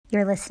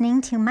You're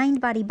listening to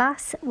Mind Body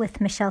Boss with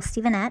Michelle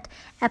Stevenette,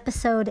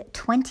 episode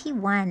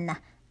 21,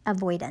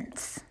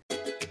 Avoidance.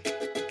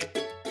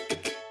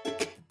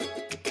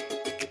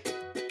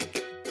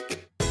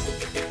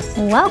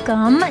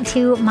 Welcome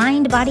to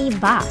Mind Body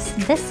Boss.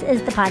 This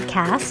is the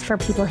podcast for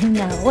people who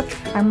know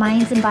our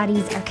minds and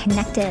bodies are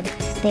connected,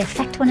 they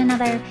affect one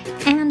another,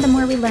 and the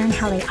more we learn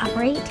how they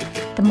operate,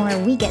 the more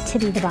we get to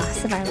be the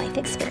boss of our life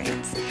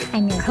experience.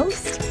 I'm your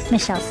host,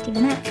 Michelle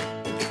Stevenette.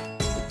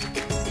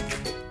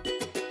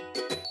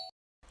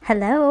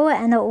 Hello,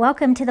 and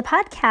welcome to the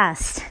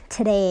podcast.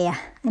 Today,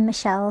 I'm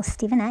Michelle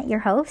Stevenette,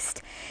 your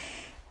host,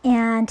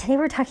 and today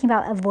we're talking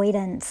about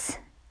avoidance.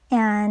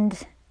 And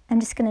I'm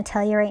just going to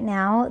tell you right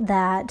now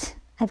that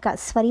I've got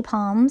sweaty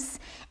palms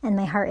and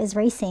my heart is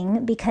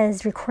racing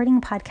because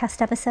recording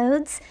podcast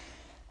episodes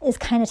is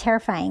kind of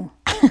terrifying,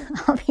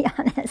 I'll be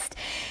honest.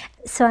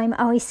 So I'm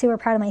always super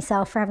proud of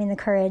myself for having the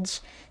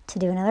courage to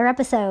do another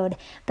episode.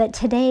 But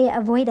today,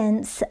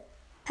 avoidance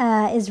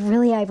is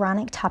really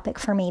ironic topic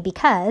for me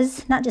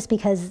because, not just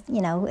because,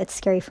 it's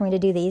scary for me to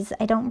do these.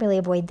 I don't really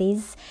avoid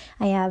these.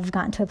 I have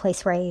gotten to a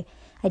place where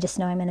I just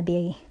know I'm going to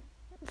be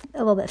a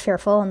little bit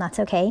fearful, and that's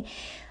okay.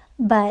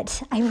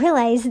 But I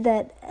realized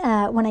that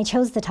when I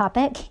chose the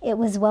topic, it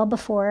was well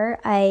before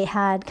I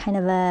had kind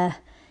of a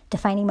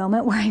defining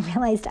moment where I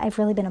realized I've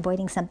really been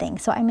avoiding something.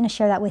 So I'm going to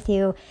share that with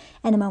you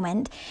in a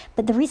moment.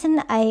 But the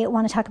reason I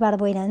want to talk about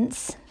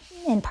avoidance,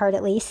 in part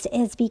at least,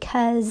 is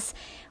because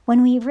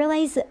when we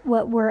realize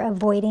what we're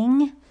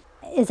avoiding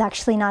is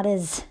actually not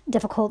as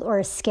difficult or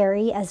as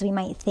scary as we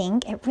might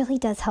think, it really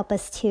does help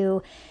us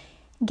to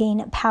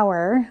gain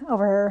power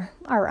over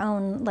our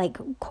own,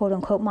 quote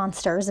unquote,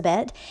 monsters a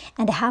bit,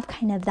 and to have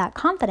kind of that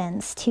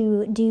confidence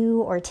to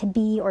do or to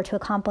be or to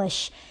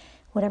accomplish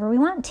whatever we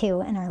want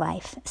to in our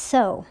life.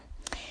 So,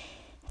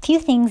 a few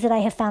things that I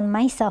have found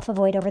myself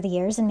avoid over the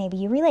years, and maybe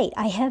you relate.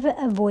 I have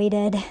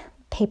avoided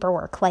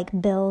paperwork,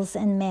 like bills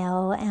and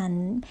mail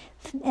and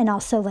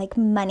also like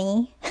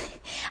money.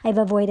 I've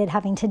avoided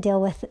having to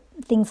deal with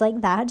things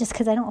like that just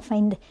because I don't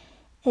find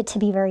it to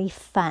be very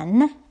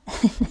fun.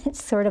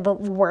 It's sort of a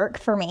work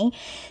for me.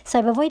 So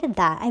I've avoided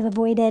that. I've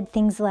avoided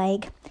things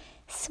like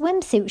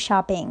swimsuit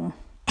shopping.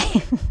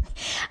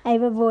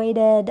 I've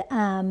avoided,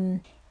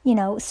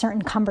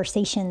 certain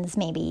conversations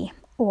maybe,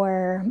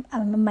 or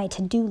my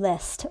to-do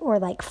list, or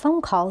like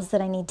phone calls that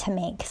I need to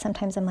make.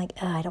 Sometimes I'm like,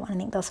 I don't want to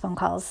make those phone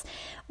calls,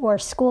 or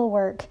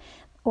schoolwork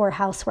or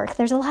housework.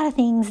 There's a lot of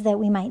things that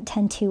we might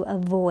tend to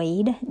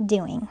avoid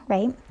doing,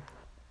 right?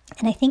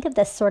 And I think of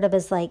this sort of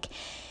as like,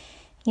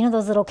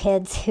 those little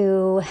kids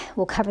who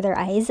will cover their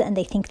eyes and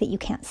they think that you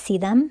can't see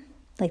them.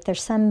 Like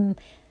there's some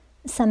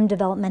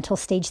developmental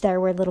stage there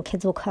where little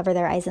kids will cover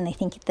their eyes and they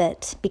think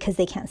that because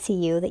they can't see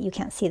you, that you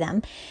can't see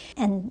them.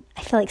 And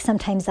I feel like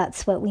sometimes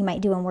that's what we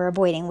might do when we're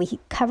avoiding. We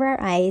cover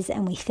our eyes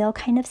and we feel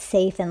kind of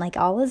safe and like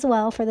all is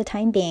well for the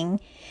time being.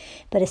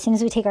 But as soon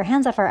as we take our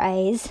hands off our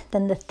eyes,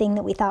 then the thing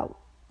that we thought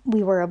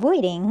we were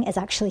avoiding is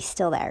actually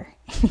still there,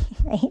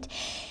 right?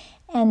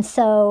 And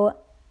so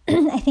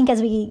I think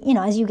as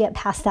you get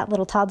past that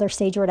little toddler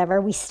stage or whatever,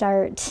 we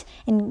start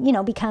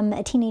and, become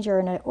a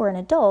teenager or an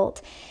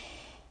adult.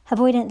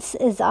 Avoidance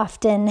is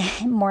often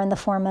more in the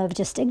form of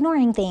just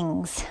ignoring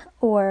things,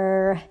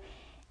 or,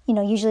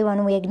 usually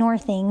when we ignore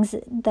things,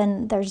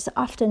 then there's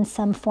often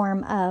some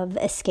form of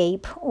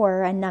escape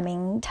or a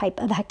numbing type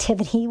of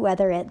activity,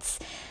 whether it's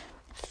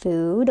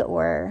food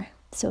or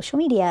social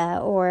media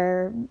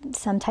or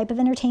some type of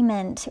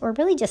entertainment, or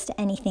really just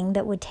anything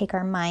that would take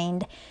our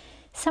mind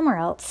somewhere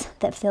else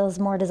that feels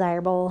more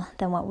desirable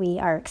than what we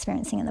are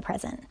experiencing in the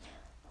present.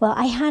 Well,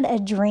 I had a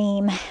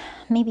dream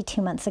maybe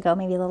 2 months ago,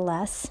 maybe a little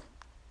less,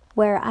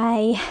 where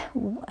a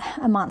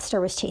monster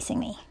was chasing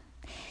me.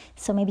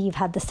 So maybe you've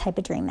had this type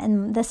of dream.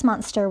 And this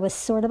monster was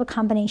sort of a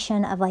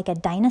combination of like a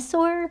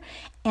dinosaur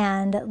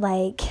and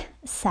like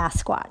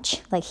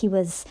Sasquatch. Like he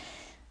was,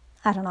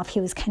 I don't know if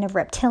he was kind of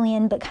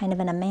reptilian, but kind of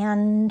in a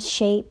man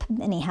shape.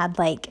 And he had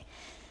like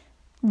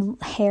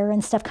hair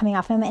and stuff coming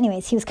off him.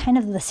 Anyways, he was kind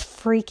of this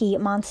freaky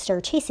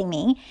monster chasing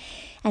me.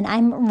 And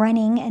I'm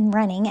running and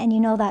running. And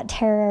that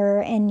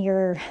terror in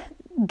your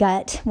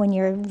gut when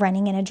you're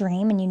running in a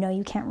dream and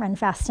you can't run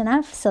fast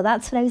enough. So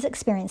that's what I was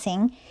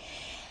experiencing.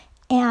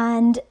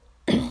 And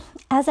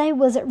as I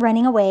was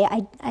running away,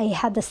 I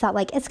had this thought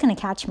like, it's going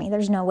to catch me.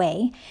 There's no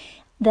way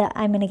that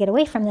I'm going to get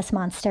away from this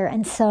monster.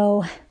 And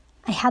so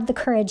I had the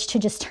courage to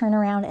just turn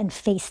around and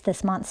face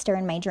this monster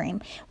in my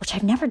dream, which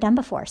I've never done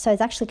before. So I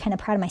was actually kind of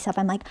proud of myself.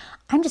 I'm like,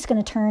 I'm just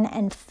going to turn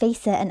and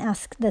face it and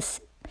ask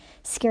this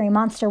scary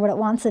monster what it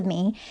wants of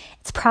me.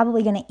 It's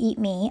probably going to eat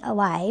me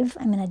alive.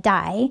 I'm going to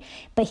die,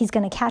 but he's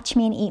going to catch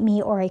me and eat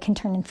me, or I can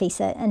turn and face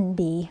it and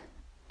be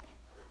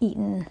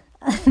eaten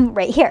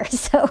right here.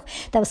 So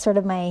that was sort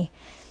of my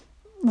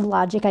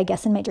logic, I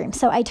guess, in my dream.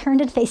 So I turned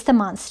and faced the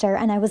monster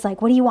and I was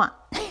like, what do you want?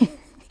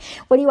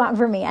 What do you want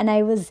from me? And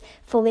I was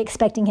fully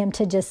expecting him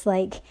to just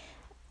like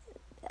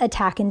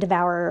attack and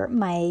devour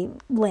my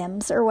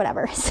limbs or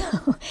whatever.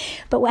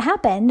 But what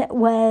happened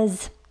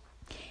was,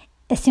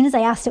 as soon as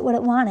I asked it what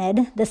it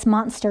wanted, this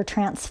monster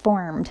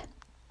transformed.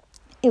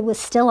 it was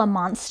still a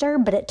monster,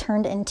 but it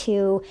turned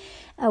into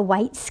a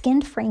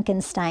white-skinned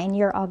Frankenstein.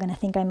 You're all going to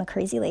think I'm a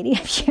crazy lady.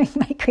 I'm sharing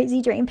my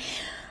crazy dream.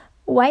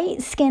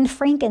 White-skinned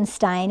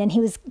Frankenstein, and he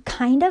was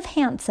kind of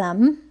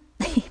handsome,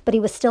 but he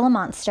was still a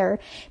monster,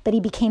 but he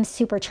became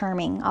super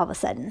charming all of a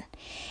sudden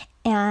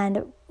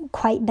and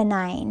quite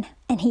benign.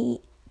 And he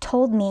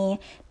told me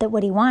that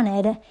what he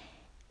wanted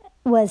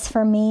was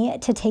for me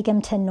to take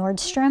him to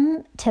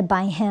Nordstrom to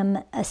buy him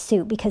a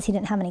suit because he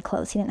didn't have any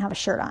clothes. He didn't have a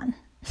shirt on.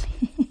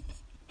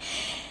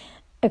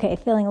 Okay,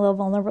 feeling a little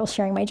vulnerable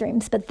sharing my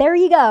dreams, but there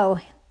you go.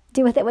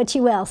 Do with it what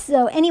you will.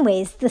 So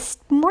anyways, the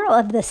moral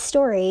of this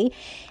story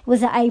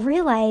was that I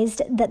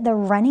realized that the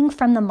running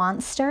from the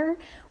monster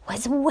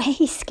was way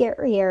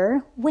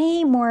scarier,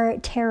 way more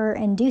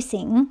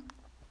terror-inducing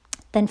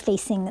than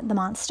facing the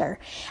monster.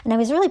 And I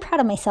was really proud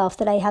of myself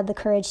that I had the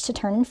courage to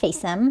turn and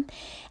face him,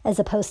 as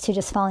opposed to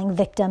just falling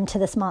victim to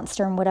this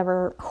monster and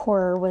whatever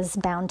horror was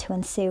bound to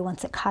ensue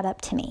once it caught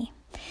up to me.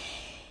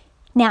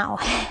 Now,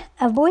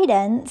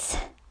 avoidance,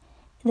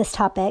 this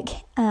topic,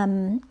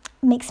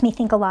 makes me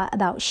think a lot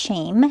about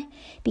shame,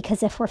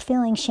 because if we're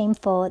feeling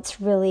shameful,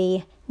 it's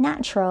really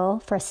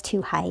natural for us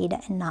to hide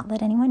and not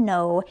let anyone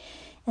know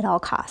at all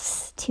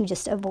costs, to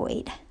just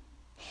avoid.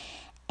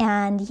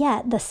 And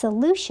yet the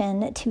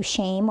solution to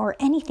shame or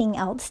anything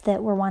else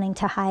that we're wanting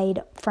to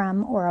hide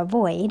from or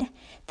avoid,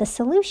 the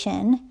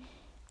solution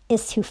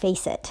is to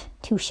face it,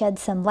 to shed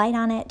some light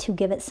on it, to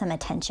give it some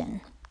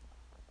attention.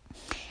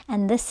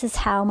 And this is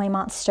how my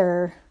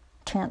monster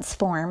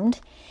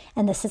transformed,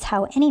 and this is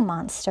how any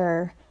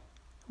monster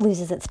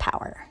loses its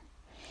power.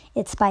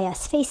 It's by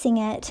us facing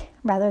it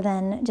rather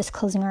than just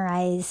closing our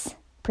eyes,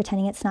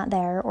 pretending it's not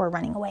there, or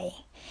running away.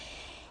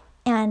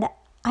 And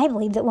I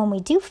believe that when we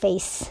do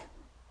face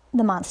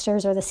the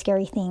monsters or the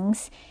scary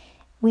things,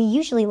 we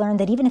usually learn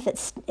that even if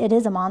it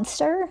is a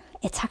monster,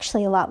 it's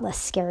actually a lot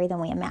less scary than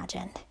we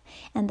imagined.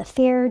 And the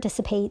fear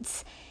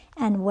dissipates,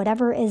 and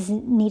whatever is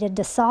needed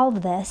to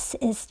solve this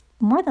is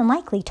more than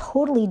likely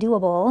totally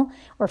doable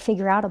or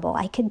figure outable.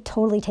 I could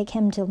totally take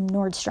him to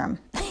Nordstrom,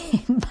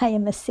 buy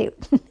him a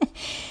suit.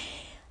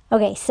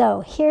 Okay,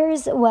 so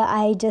here's what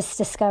I just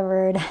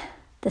discovered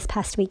this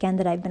past weekend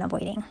that I've been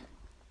avoiding.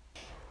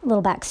 A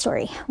little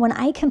backstory. When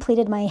I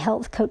completed my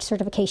health coach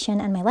certification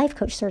and my life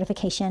coach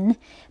certification,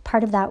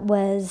 part of that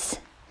was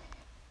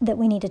that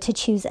we needed to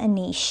choose a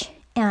niche.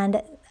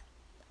 And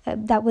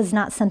that was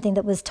not something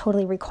that was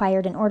totally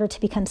required in order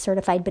to become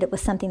certified, but it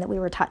was something that we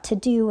were taught to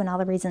do and all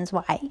the reasons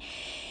why.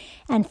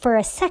 And for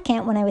a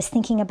second, when I was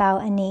thinking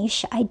about a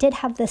niche, I did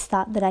have this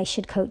thought that I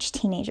should coach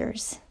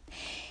teenagers.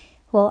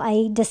 Well,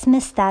 I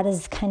dismissed that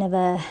as kind of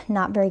a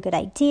not very good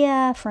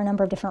idea for a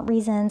number of different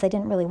reasons. I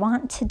didn't really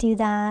want to do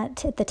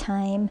that at the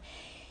time.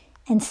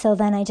 And so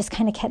then I just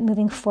kind of kept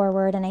moving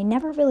forward, and I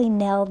never really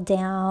nailed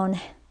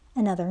down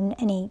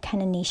any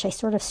kind of niche. I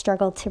sort of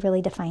struggled to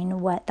really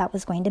define what that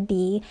was going to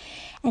be.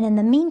 And in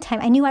the meantime,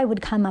 I knew I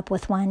would come up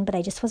with one, but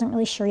I just wasn't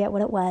really sure yet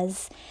what it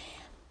was.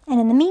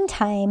 And in the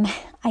meantime,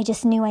 I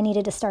just knew I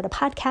needed to start a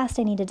podcast.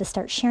 I needed to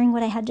start sharing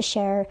what I had to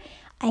share.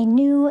 I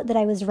knew that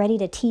I was ready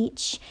to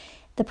teach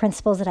the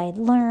principles that I had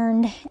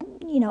learned,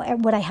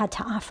 what I had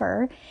to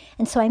offer.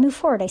 And so I moved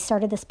forward. I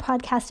started this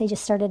podcast. I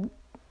just started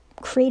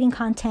creating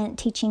content,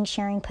 teaching,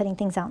 sharing, putting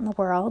things out in the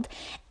world,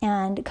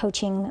 and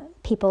coaching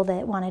people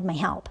that wanted my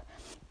help.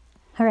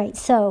 All right,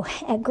 so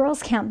at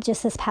girls' camp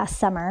just this past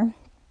summer,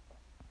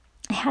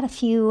 I had a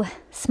few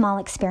small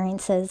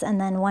experiences and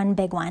then one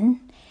big one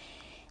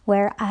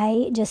where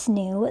I just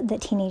knew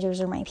that teenagers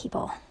are my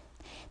people,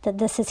 that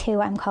this is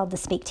who I'm called to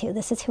speak to.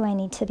 This is who I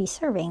need to be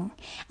serving.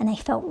 And I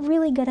felt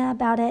really good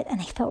about it,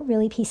 and I felt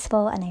really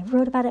peaceful, and I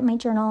wrote about it in my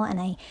journal, and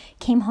I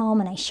came home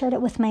and I shared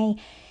it with my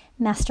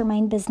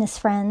mastermind business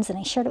friends, and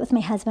I shared it with my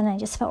husband, and I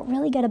just felt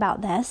really good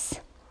about this.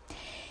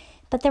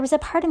 But there was a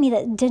part of me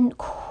that didn't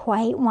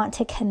quite want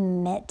to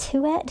commit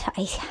to it.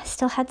 I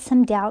still had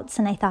some doubts,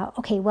 and I thought,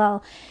 okay,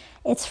 well,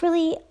 I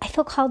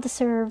feel called to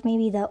serve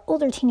maybe the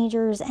older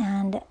teenagers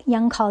and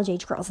young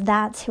college-age girls.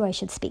 That's who I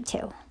should speak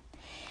to.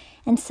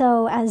 And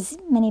so, as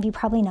many of you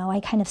probably know, I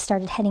kind of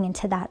started heading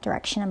into that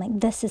direction. I'm like,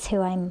 this is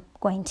who I'm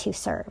going to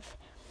serve.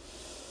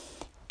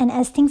 And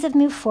as things have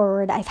moved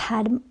forward, I've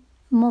had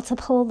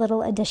multiple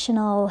little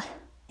additional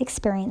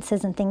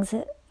experiences and things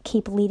that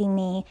keep leading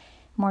me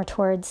more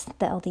towards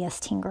the LDS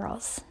teen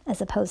girls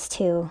as opposed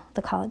to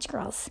the college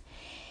girls.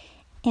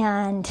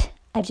 And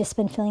I've just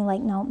been feeling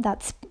like, no,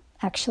 that's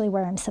actually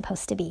where I'm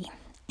supposed to be.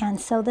 And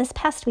so this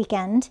past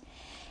weekend,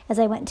 as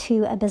I went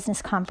to a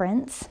business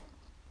conference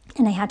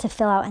and I had to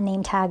fill out a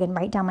name tag and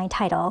write down my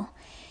title,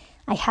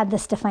 I had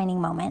this defining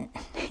moment.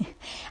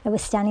 I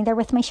was standing there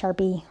with my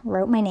Sharpie,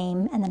 wrote my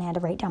name, and then I had to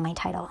write down my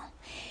title.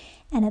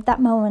 And at that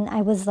moment,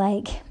 I was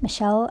like,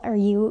 Michelle, are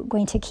you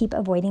going to keep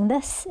avoiding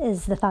this?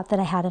 Is the thought that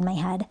I had in my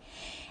head.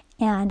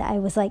 And I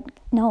was like,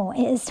 no,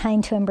 it is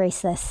time to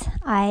embrace this.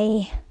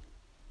 I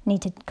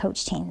need to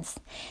coach teens.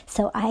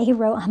 So I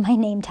wrote on my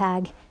name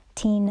tag,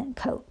 teen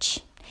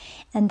coach.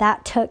 And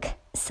that took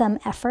some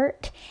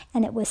effort,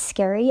 and it was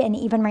scary. And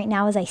even right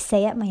now, as I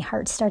say it, my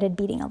heart started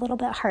beating a little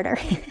bit harder.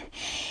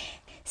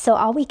 So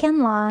all weekend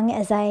long,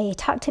 as I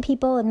talked to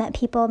people and met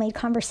people, made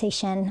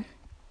conversation,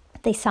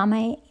 they saw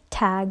my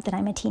tag that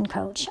I'm a teen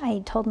coach.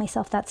 I told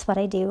myself that's what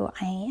I do.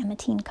 I am a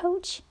teen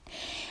coach.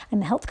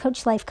 I'm a health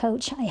coach, life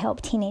coach. I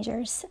help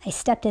teenagers. I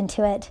stepped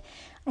into it.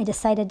 I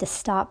decided to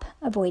stop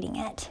avoiding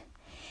it.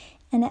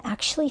 And it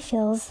actually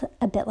feels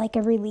a bit like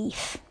a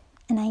relief.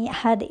 And I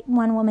had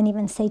one woman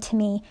even say to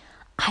me,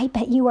 I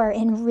bet you are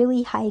in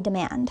really high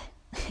demand.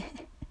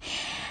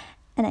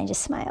 And I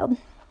just smiled.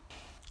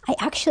 I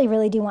actually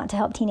really do want to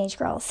help teenage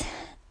girls,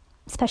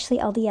 especially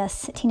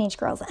LDS teenage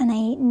girls. And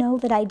I know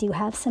that I do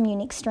have some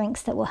unique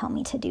strengths that will help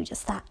me to do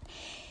just that.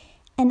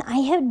 And I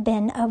had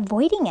been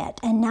avoiding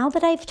it. And now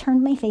that I've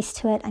turned my face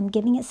to it, I'm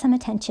giving it some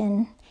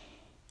attention.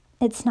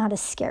 It's not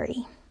as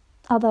scary.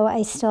 Although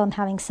I still am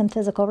having some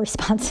physical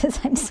responses.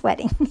 I'm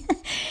sweating.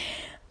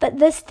 But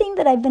this thing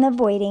that I've been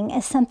avoiding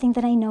is something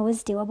that I know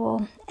is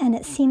doable. And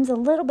it seems a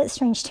little bit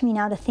strange to me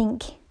now to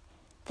think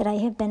that I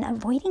have been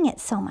avoiding it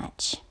so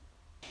much.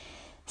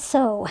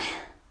 So,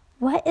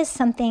 what is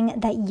something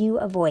that you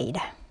avoid?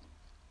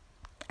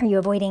 Are you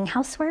avoiding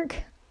housework?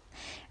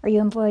 Are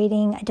you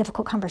avoiding a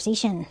difficult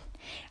conversation?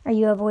 Are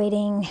you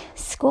avoiding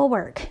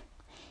schoolwork?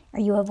 Are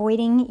you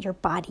avoiding your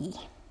body?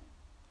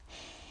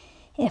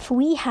 If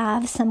we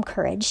have some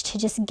courage to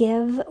just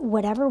give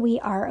whatever we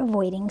are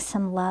avoiding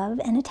some love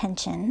and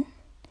attention,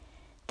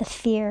 the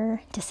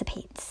fear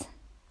dissipates.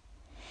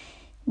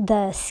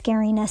 The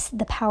scariness,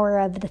 the power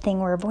of the thing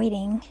we're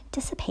avoiding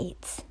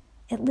dissipates.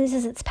 It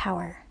loses its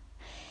power.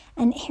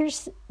 And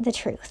here's the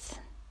truth.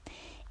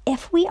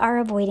 If we are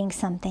avoiding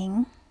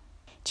something,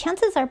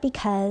 chances are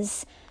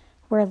because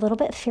we're a little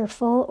bit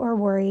fearful or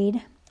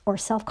worried or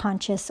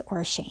self-conscious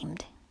or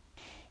ashamed.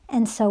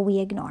 And so we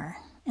ignore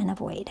and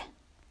avoid.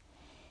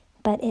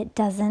 But it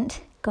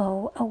doesn't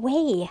go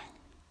away.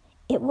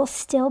 It will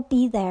still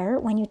be there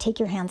when you take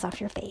your hands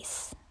off your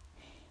face.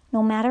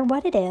 No matter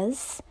what it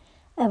is,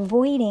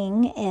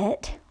 avoiding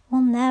it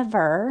will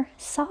never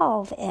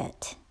solve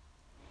it.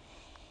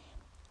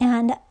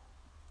 And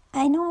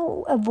I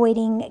know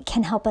avoiding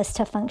can help us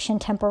to function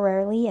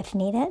temporarily if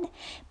needed,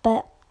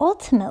 but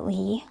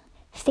ultimately,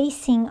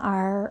 facing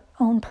our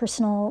own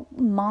personal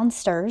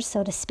monsters,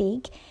 so to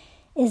speak,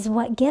 is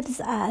what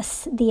gives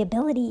us the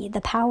ability,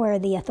 the power,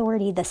 the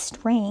authority, the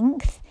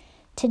strength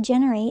to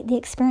generate the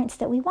experience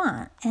that we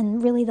want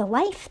and really the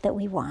life that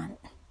we want.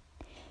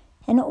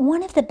 And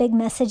one of the big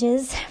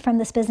messages from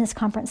this business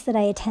conference that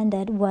I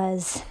attended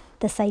was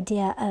this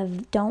idea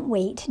of don't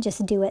wait,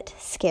 just do it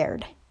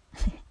scared.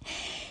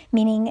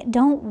 Meaning,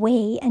 don't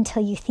wait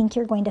until you think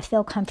you're going to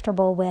feel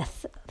comfortable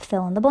with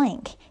fill in the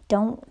blank.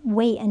 Don't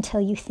wait until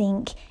you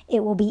think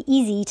it will be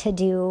easy to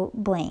do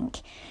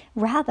blank.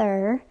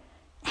 Rather,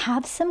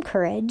 have some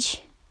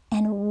courage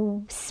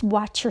and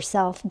watch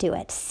yourself do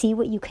it. See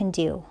what you can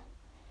do.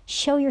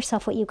 Show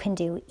yourself what you can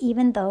do,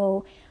 even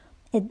though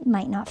it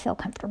might not feel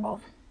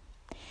comfortable.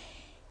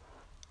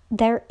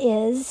 There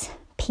is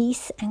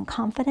peace and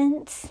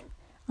confidence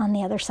on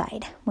the other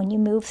side. When you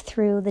move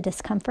through the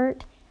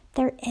discomfort,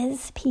 there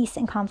is peace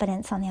and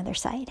confidence on the other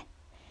side.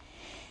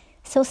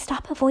 So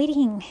stop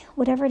avoiding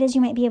whatever it is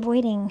you might be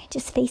avoiding.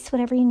 Just face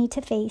whatever you need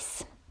to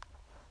face.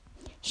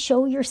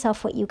 Show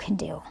yourself what you can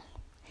do.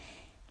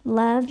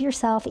 Love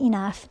yourself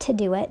enough to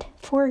do it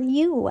for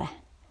you.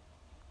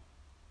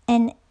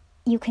 And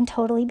you can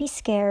totally be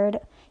scared.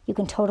 You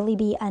can totally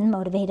be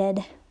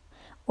unmotivated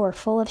or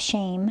full of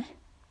shame,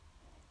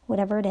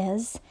 whatever it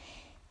is,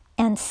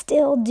 and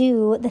still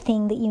do the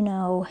thing that you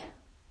know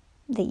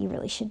that you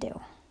really should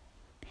do.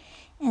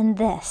 And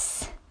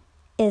this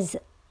is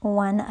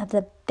one of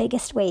the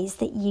biggest ways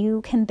that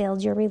you can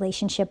build your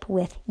relationship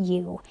with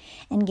you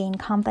and gain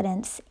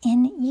confidence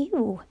in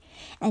you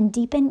and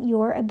deepen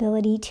your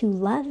ability to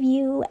love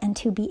you and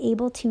to be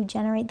able to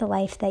generate the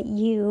life that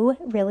you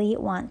really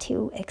want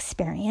to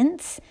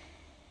experience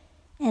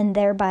and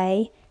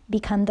thereby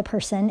become the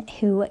person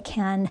who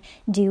can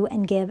do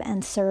and give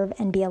and serve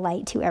and be a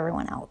light to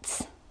everyone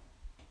else.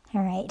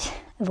 All right,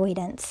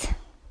 avoidance.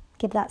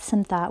 Give that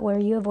some thought. What are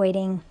you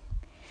avoiding?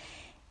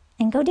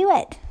 And go do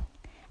it.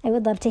 I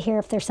would love to hear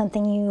if there's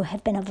something you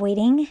have been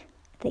avoiding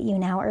that you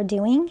now are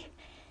doing.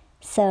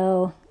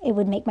 So it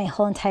would make my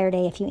whole entire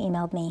day if you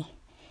emailed me.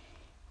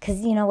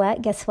 Because you know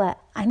what? Guess what?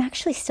 I'm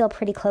actually still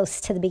pretty close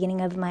to the beginning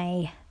of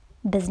my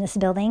business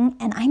building,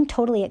 and I'm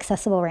totally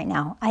accessible right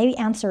now. I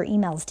answer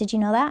emails. Did you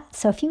know that?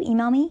 So if you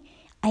email me,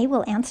 I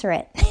will answer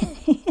it.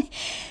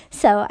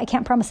 So I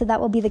can't promise that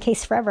will be the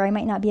case forever. I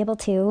might not be able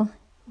to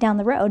down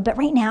the road. But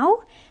right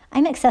now,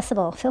 I'm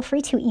accessible. Feel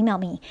free to email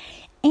me.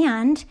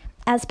 And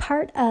as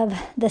part of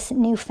this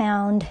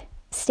newfound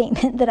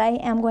statement that I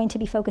am going to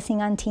be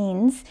focusing on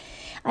teens,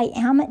 I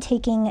am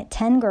taking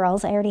 10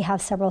 girls. I already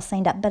have several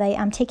signed up, but I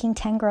am taking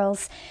 10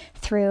 girls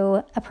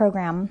through a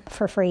program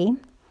for free.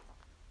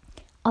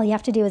 All you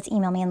have to do is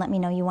email me and let me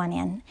know you want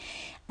in.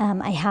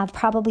 I have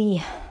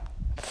probably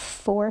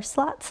 4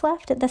 slots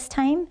left at this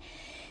time.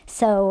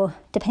 So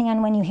depending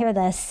on when you hear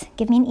this,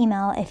 give me an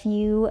email if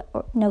you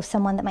know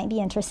someone that might be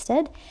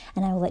interested,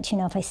 and I will let you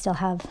know if I still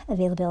have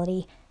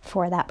availability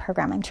for that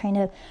program. I'm trying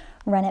to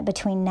run it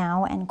between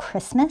now and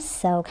Christmas,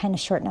 so kind of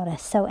short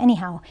notice. So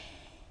anyhow,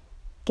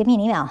 give me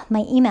an email.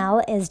 My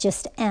email is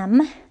just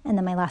m, and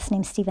then my last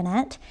name,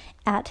 Stevenette,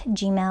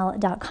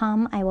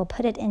 @gmail.com. I will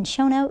put it in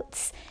show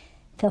notes.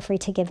 Feel free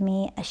to give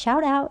me a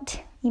shout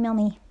out. Email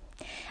me.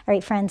 All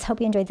right, friends, hope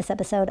you enjoyed this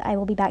episode. I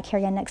will be back here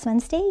again next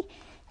Wednesday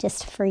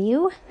just for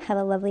you. Have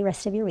a lovely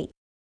rest of your week.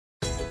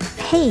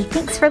 Hey,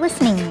 thanks for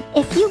listening.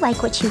 If you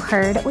like what you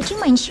heard, would you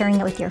mind sharing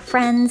it with your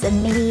friends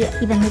and maybe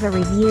even leave a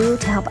review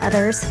to help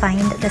others find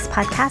this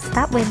podcast?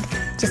 That would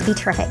just be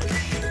terrific.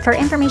 For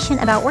information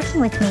about working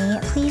with me,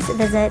 please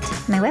visit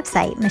my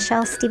website,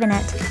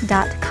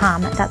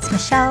 michellestevenett.com. That's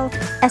Michelle,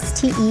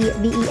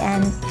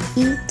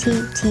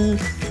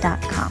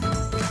 StevenEtt.com.